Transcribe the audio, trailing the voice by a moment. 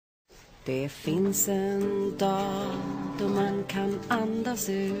Det finns en dag då man kan andas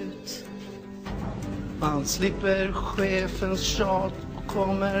ut. Man slipper chefens tjat och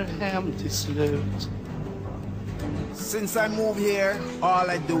kommer hem till slut. Since I moved here, all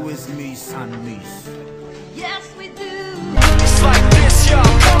I do is mys and mys. Yes, we do. It's like this,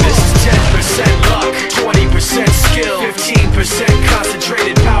 y'all. This is 10% luck, 20% skill, 15%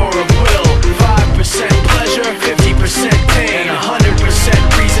 concentrated power of will, 5% pleasure, 50% pain, and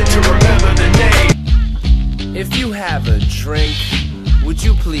 100% reason to remember the name. If you have a drink, would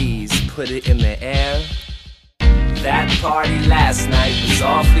you please put it in the air? That party last night was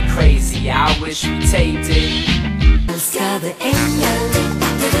awfully crazy. I wish we taped it. Älskade ängel,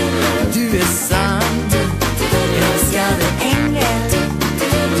 Du är sann. älskade ängel.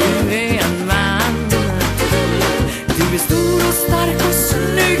 Du är en man. Du är stor och stark och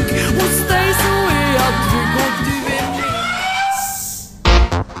snygg. Hos dig så är jag trygg och du är min.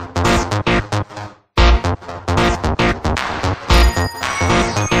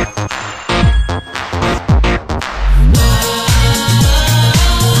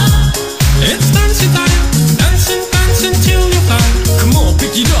 It's dancing time, dancing, dancing till you find. Come on,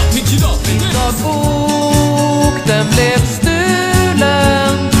 pick it up, pick it up. Bok, den blev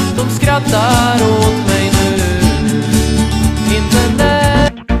stulen. De skrattar åt mig nu.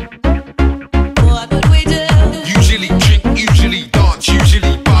 Internet. What would we do? Usually drink, usually dance,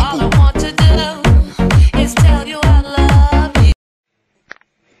 usually All I bubble. want to do is tell you I love you.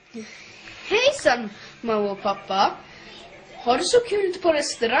 Hejsan mamma och pappa. Har du så kul ute på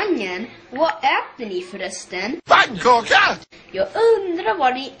restaurangen? Vad äter ni förresten? Pannkaka! Jag undrar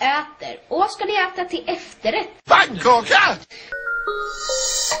vad ni äter. Och vad ska ni äta till efterrätt? Pannkaka!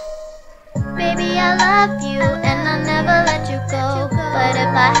 Baby, I love you and I'll never let you go. But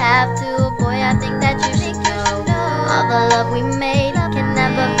if I have to, boy, I think that you should know. All the love we made can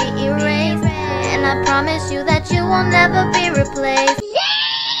never be erased. And I promise you that you will never be replaced.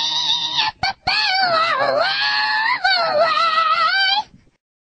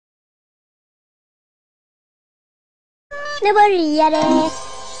 Nu börjar det.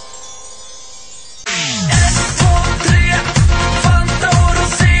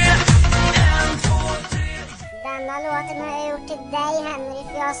 Denna låten har jag gjort till dig, Henry,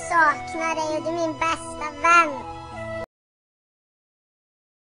 för jag saknar dig och du är min bästa vän.